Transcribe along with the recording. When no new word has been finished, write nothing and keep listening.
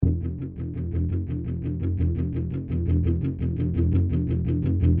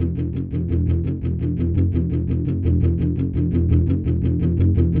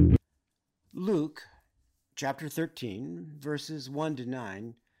Chapter 13, verses 1 to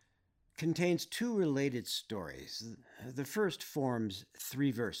 9, contains two related stories. The first forms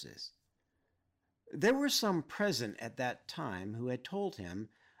three verses. There were some present at that time who had told him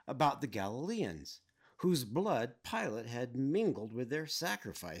about the Galileans, whose blood Pilate had mingled with their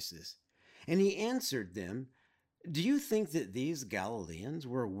sacrifices. And he answered them, "Do you think that these Galileans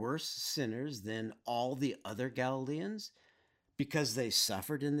were worse sinners than all the other Galileans, because they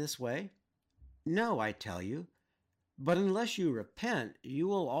suffered in this way? No, I tell you. But unless you repent, you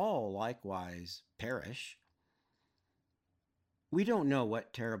will all likewise perish." We don't know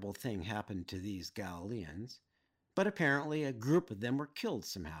what terrible thing happened to these Galileans, but apparently a group of them were killed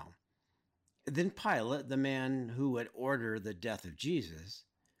somehow. Then Pilate, the man who would order the death of Jesus,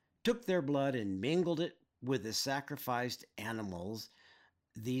 took their blood and mingled it with the sacrificed animals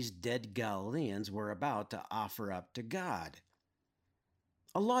these dead Galileans were about to offer up to God.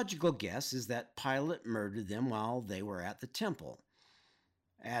 A logical guess is that Pilate murdered them while they were at the temple.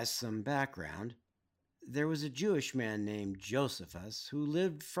 As some background, there was a Jewish man named Josephus who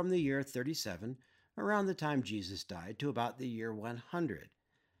lived from the year 37, around the time Jesus died, to about the year 100.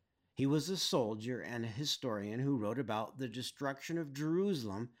 He was a soldier and a historian who wrote about the destruction of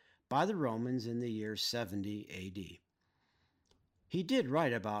Jerusalem by the Romans in the year 70 AD. He did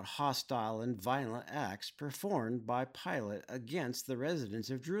write about hostile and violent acts performed by Pilate against the residents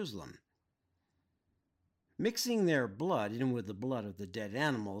of Jerusalem. Mixing their blood in with the blood of the dead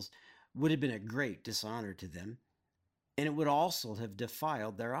animals would have been a great dishonor to them, and it would also have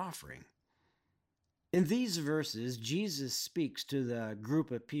defiled their offering. In these verses, Jesus speaks to the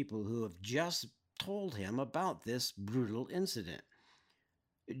group of people who have just told him about this brutal incident.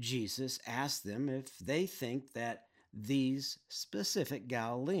 Jesus asks them if they think that these specific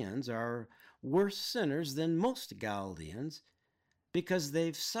Galileans are worse sinners than most Galileans because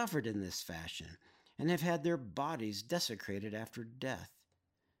they've suffered in this fashion and have had their bodies desecrated after death.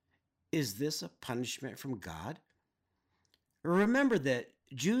 Is this a punishment from God? Remember that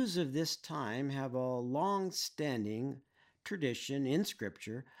Jews of this time have a long-standing tradition in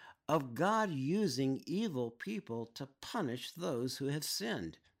Scripture of God using evil people to punish those who have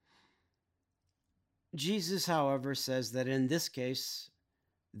sinned. Jesus, however, says that in this case,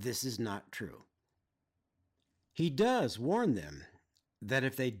 this is not true. He does warn them that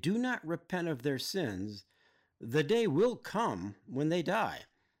if they do not repent of their sins, the day will come when they die,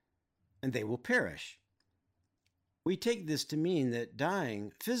 and they will perish. We take this to mean that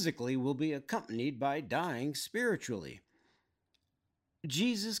dying physically will be accompanied by dying spiritually.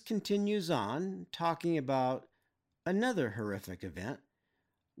 Jesus continues on, talking about another horrific event,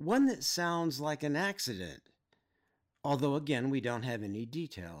 one that sounds like an accident, although again we don't have any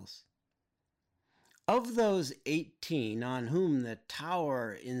details. Of those 18 on whom the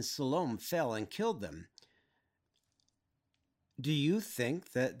tower in Siloam fell and killed them, do you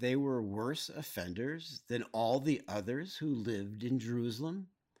think that they were worse offenders than all the others who lived in Jerusalem?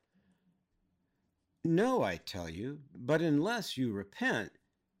 No, I tell you, but unless you repent,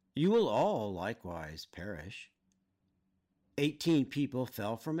 you will all likewise perish. 18 people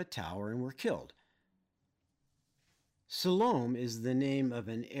fell from a tower and were killed. Siloam is the name of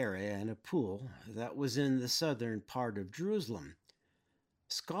an area and a pool that was in the southern part of Jerusalem.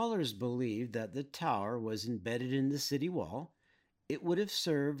 Scholars believe that the tower was embedded in the city wall. It would have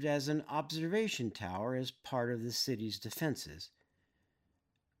served as an observation tower as part of the city's defenses.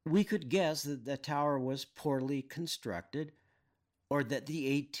 We could guess that the tower was poorly constructed, or that the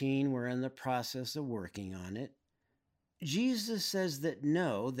 18 were in the process of working on it. Jesus says that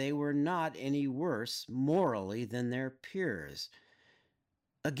no, they were not any worse morally than their peers.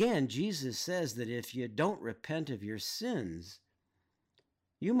 Again, Jesus says that if you don't repent of your sins,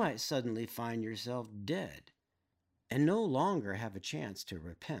 you might suddenly find yourself dead and no longer have a chance to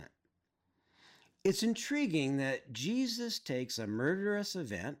repent. It's intriguing that Jesus takes a murderous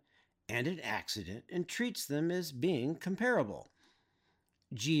event and an accident and treats them as being comparable.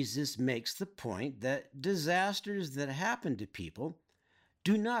 Jesus makes the point that disasters that happen to people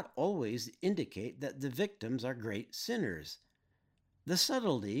do not always indicate that the victims are great sinners. The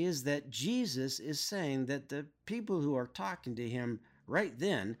subtlety is that Jesus is saying that the people who are talking to him right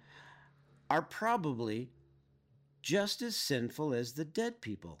then are probably just as sinful as the dead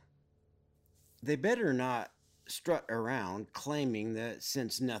people. They better not strut around claiming that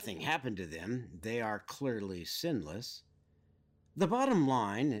since nothing happened to them, they are clearly sinless. The bottom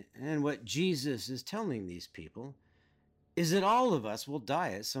line, and what Jesus is telling these people, is that all of us will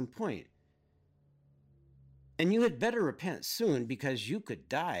die at some point. And you had better repent soon because you could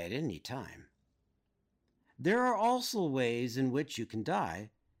die at any time. There are also ways in which you can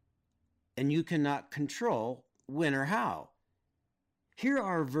die, and you cannot control when or how. Here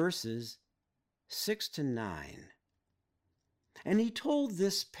are verses 6 to 9. And he told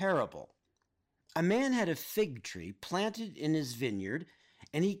this parable. A man had a fig tree planted in his vineyard,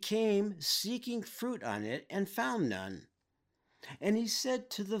 and he came seeking fruit on it and found none. And he said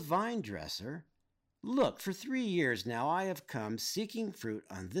to the vine dresser, Look, for 3 years now I have come seeking fruit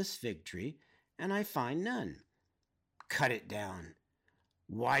on this fig tree, and I find none. Cut it down.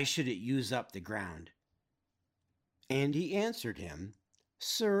 Why should it use up the ground? And he answered him,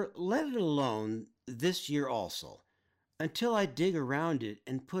 Sir, let it alone this year also, until I dig around it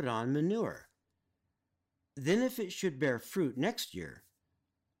and put on manure. Then if it should bear fruit next year,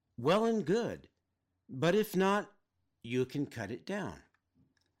 well and good, but if not, you can cut it down.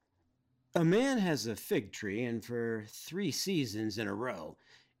 A man has a fig tree, and for 3 seasons in a row,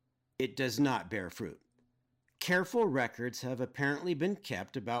 it does not bear fruit. Careful records have apparently been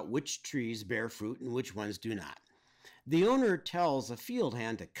kept about which trees bear fruit and which ones do not. The owner tells a field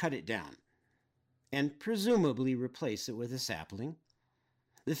hand to cut it down and presumably replace it with a sapling.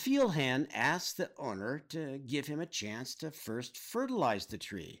 The field hand asks the owner to give him a chance to first fertilize the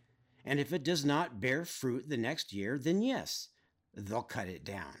tree, and if it does not bear fruit the next year, then yes, they'll cut it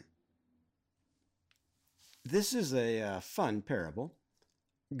down. This is a fun parable.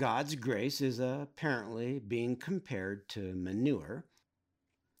 God's grace is apparently being compared to manure.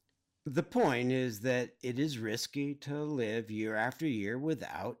 The point is that it is risky to live year after year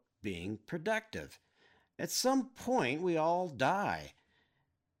without being productive. At some point, we all die,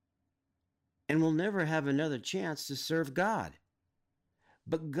 and we'll never have another chance to serve God.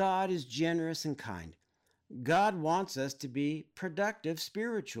 But God is generous and kind. God wants us to be productive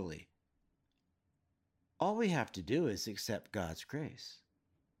spiritually. All we have to do is accept God's grace.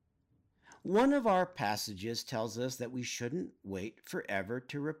 One of our passages tells us that we shouldn't wait forever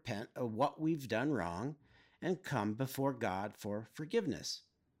to repent of what we've done wrong and come before God for forgiveness.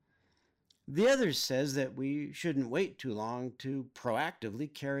 The other says that we shouldn't wait too long to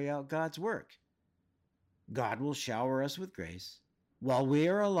proactively carry out God's work. God will shower us with grace. While we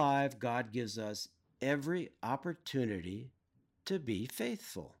are alive, God gives us every opportunity to be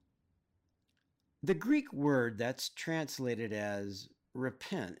faithful. The Greek word that's translated as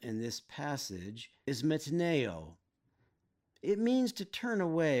repent in this passage is metaneo. It means to turn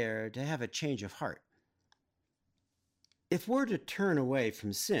away or to have a change of heart. If we're to turn away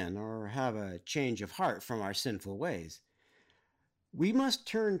from sin or have a change of heart from our sinful ways, we must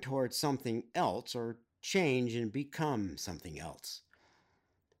turn towards something else or change and become something else.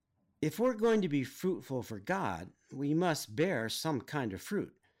 If we're going to be fruitful for God, we must bear some kind of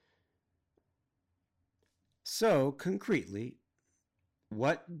fruit. So, concretely,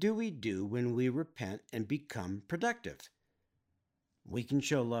 what do we do when we repent and become productive? We can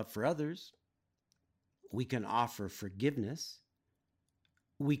show love for others. We can offer forgiveness.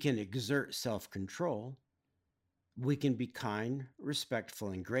 We can exert self-control. We can be kind, respectful,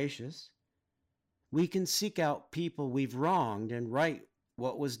 and gracious. We can seek out people we've wronged and right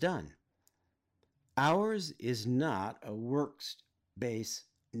what was done. Ours is not a works-based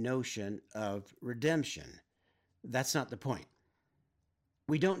notion of redemption. That's not the point.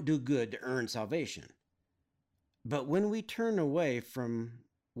 We don't do good to earn salvation. But when we turn away from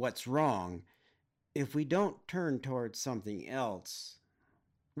what's wrong, if we don't turn towards something else,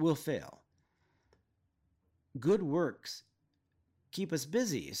 we'll fail. Good works keep us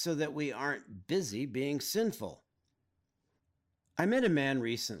busy so that we aren't busy being sinful. I met a man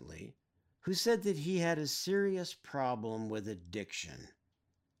recently who said that he had a serious problem with addiction.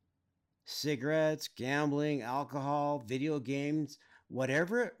 Cigarettes, gambling, alcohol, video games,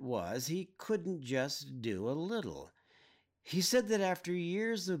 whatever it was, he couldn't just do a little. He said that after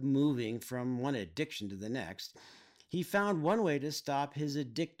years of moving from one addiction to the next, he found one way to stop his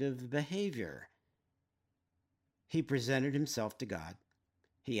addictive behavior. He presented himself to God.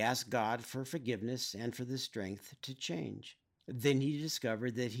 He asked God for forgiveness and for the strength to change. Then he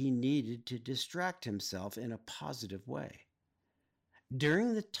discovered that he needed to distract himself in a positive way.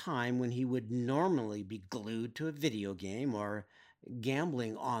 During the time when he would normally be glued to a video game or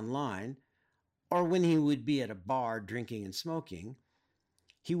gambling online, or when he would be at a bar drinking and smoking,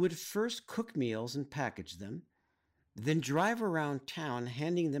 he would first cook meals and package them, then drive around town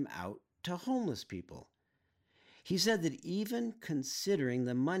handing them out to homeless people. He said that even considering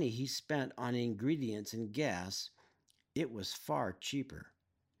the money he spent on ingredients and gas, it was far cheaper.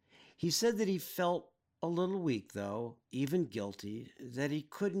 He said that he felt a little weak, though, even guilty, that he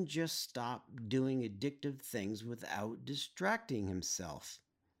couldn't just stop doing addictive things without distracting himself.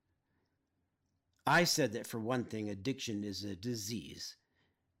 I said that for one thing, addiction is a disease,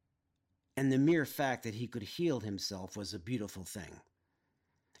 and the mere fact that he could heal himself was a beautiful thing.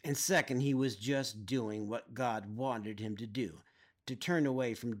 And second, he was just doing what God wanted him to do, to turn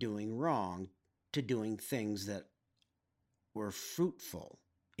away from doing wrong to doing things that were fruitful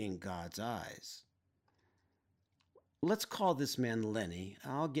in God's eyes. Let's call this man Lenny.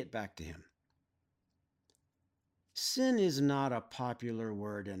 I'll get back to him. Sin is not a popular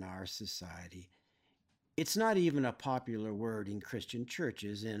word in our society. It's not even a popular word in Christian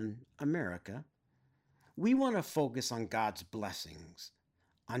churches in America. We want to focus on God's blessings,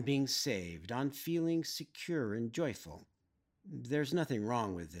 on being saved, on feeling secure and joyful. There's nothing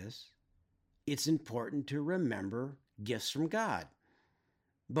wrong with this. It's important to remember gifts from God,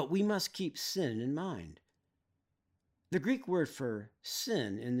 but we must keep sin in mind. The Greek word for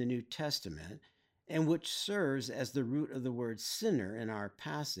sin in the New Testament, and which serves as the root of the word sinner in our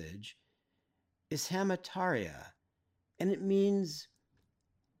passage, is hamartia, and it means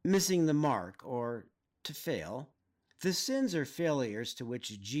missing the mark or to fail. The sins or failures to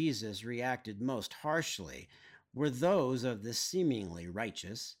which Jesus reacted most harshly were those of the seemingly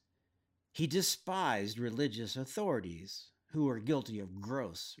righteous. He despised religious authorities who were guilty of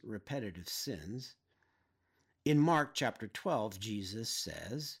gross, repetitive sins. In Mark chapter 12, Jesus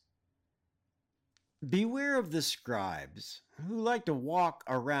says, "Beware of the scribes who like to walk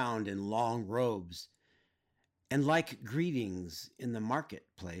around in long robes and like greetings in the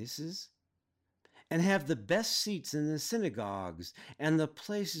marketplaces, and have the best seats in the synagogues and the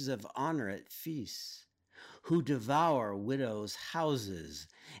places of honor at feasts, who devour widows' houses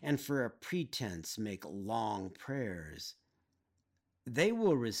and for a pretense make long prayers. They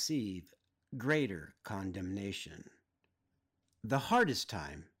will receive greater condemnation." The hardest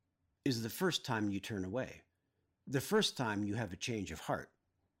time is the first time you turn away, the first time you have a change of heart.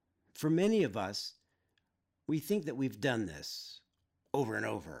 For many of us, we think that we've done this over and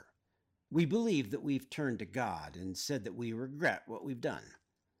over. We believe that we've turned to God and said that we regret what we've done.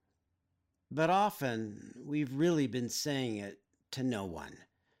 But often, we've really been saying it to no one.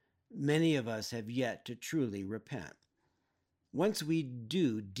 Many of us have yet to truly repent. Once we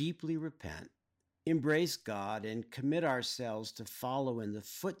do deeply repent, embrace God, and commit ourselves to follow in the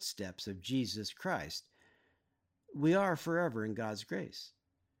footsteps of Jesus Christ, we are forever in God's grace.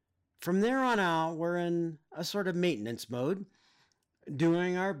 From there on out, we're in a sort of maintenance mode,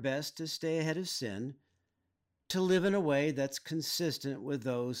 doing our best to stay ahead of sin, to live in a way that's consistent with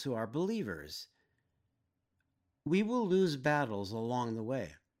those who are believers. We will lose battles along the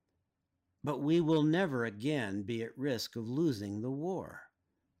way, but we will never again be at risk of losing the war.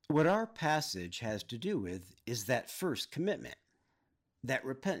 What our passage has to do with is that first commitment, that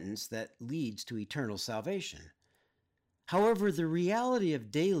repentance that leads to eternal salvation. However, the reality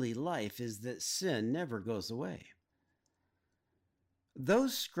of daily life is that sin never goes away.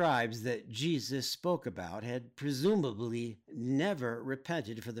 Those scribes that Jesus spoke about had presumably never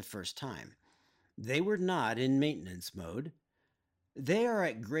repented for the first time. They were not in maintenance mode. They are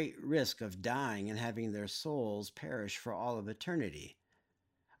at great risk of dying and having their souls perish for all of eternity.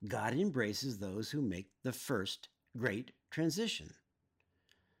 God embraces those who make the first great transition.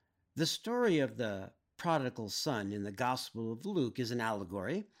 The story of the prodigal son in the Gospel of Luke is an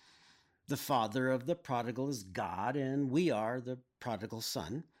allegory. The father of the prodigal is God, and we are the prodigal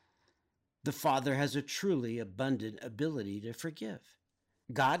son. The Father has a truly abundant ability to forgive.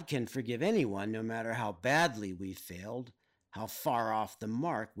 God can forgive anyone, no matter how badly we failed, how far off the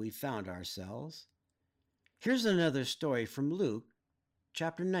mark we found ourselves. Here's another story from Luke,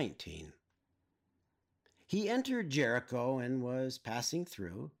 chapter 19. He entered Jericho and was passing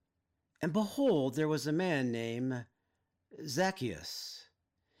through, and behold, there was a man named Zacchaeus.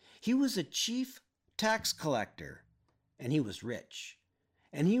 He was a chief tax collector, and he was rich.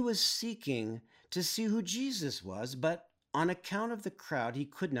 And he was seeking to see who Jesus was, but on account of the crowd he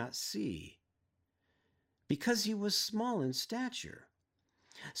could not see, because he was small in stature.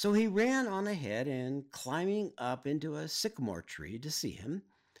 So he ran on ahead and climbing up into a sycamore tree to see him,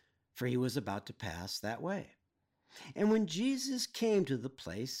 for he was about to pass that way. And when Jesus came to the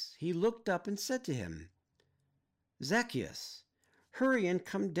place, he looked up and said to him, "Zacchaeus, hurry and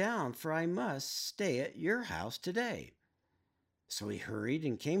come down, for I must stay at your house today." So he hurried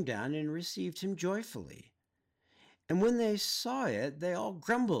and came down and received him joyfully. And when they saw it, they all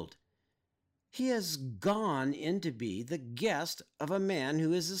grumbled, "He has gone in to be the guest of a man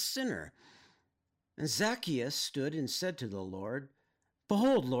who is a sinner." And Zacchaeus stood and said to the Lord,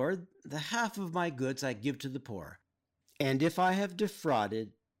 "Behold, Lord, the half of my goods I give to the poor. And if I have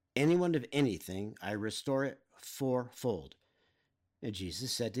defrauded anyone of anything, I restore it fourfold." And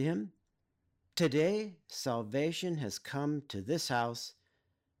Jesus said to him, "Today salvation has come to this house,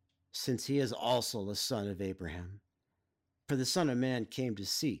 since he is also a son of Abraham. For the Son of Man came to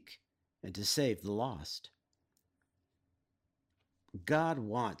seek and to save the lost. God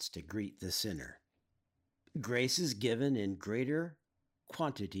wants to greet the sinner. Grace is given in greater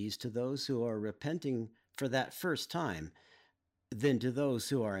quantities to those who are repenting for that first time than to those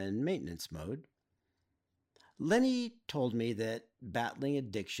who are in maintenance mode. Lenny told me that battling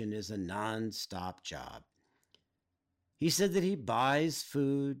addiction is a non-stop job. He said that he buys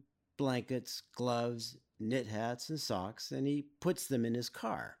food, blankets, gloves, knit hats, and socks, and he puts them in his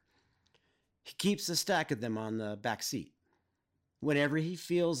car. He keeps a stack of them on the back seat. Whenever he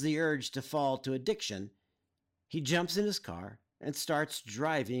feels the urge to fall to addiction, he jumps in his car and starts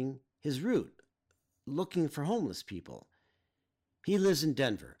driving his route, looking for homeless people. He lives in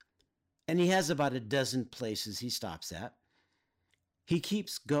Denver, and he has about a dozen places he stops at. He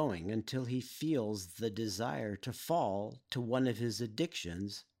keeps going until he feels the desire to fall to one of his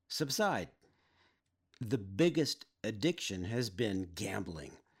addictions subside. The biggest addiction has been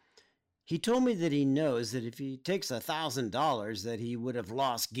gambling. He told me that he knows that if he takes $1,000 that he would have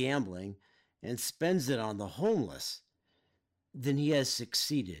lost gambling and spends it on the homeless, then he has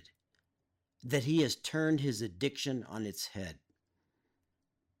succeeded, that he has turned his addiction on its head.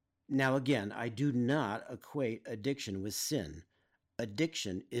 Now again, I do not equate addiction with sin.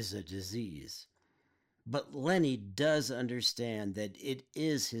 Addiction is a disease. But Lenny does understand that it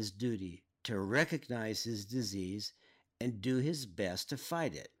is his duty to recognize his disease and do his best to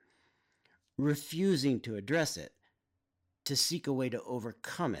fight it, refusing to address it, to seek a way to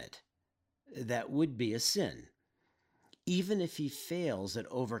overcome it. That would be a sin, even if he fails at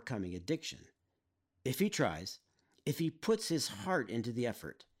overcoming addiction. If he tries, if he puts his heart into the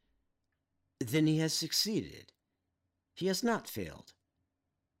effort, then he has succeeded. He has not failed.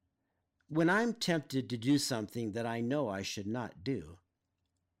 When I'm tempted to do something that I know I should not do,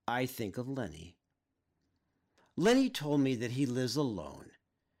 I think of Lenny. Lenny told me that he lives alone,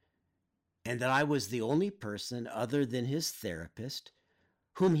 and that I was the only person other than his therapist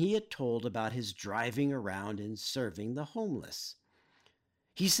whom he had told about his driving around and serving the homeless.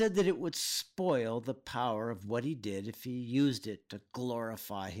 He said that it would spoil the power of what he did if he used it to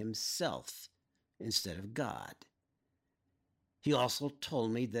glorify himself instead of God. He also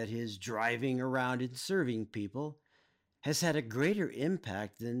told me that his driving around and serving people has had a greater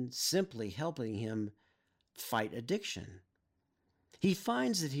impact than simply helping him fight addiction. He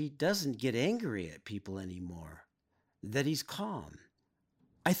finds that he doesn't get angry at people anymore, that he's calm.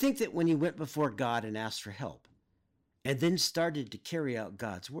 I think that when he went before God and asked for help, and then started to carry out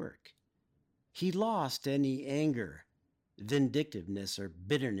God's work, he lost any anger, vindictiveness, or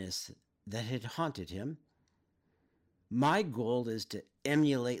bitterness that had haunted him. My goal is to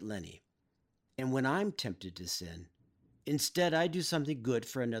emulate Lenny, and when I'm tempted to sin, instead I do something good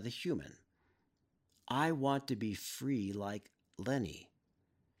for another human. I want to be free like Lenny.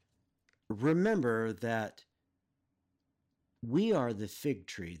 Remember that we are the fig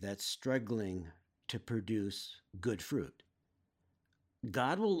tree that's struggling to produce good fruit.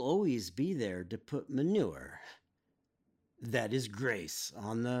 God will always be there to put manure, that is grace,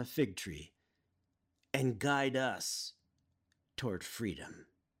 on the fig tree and guide us toward freedom.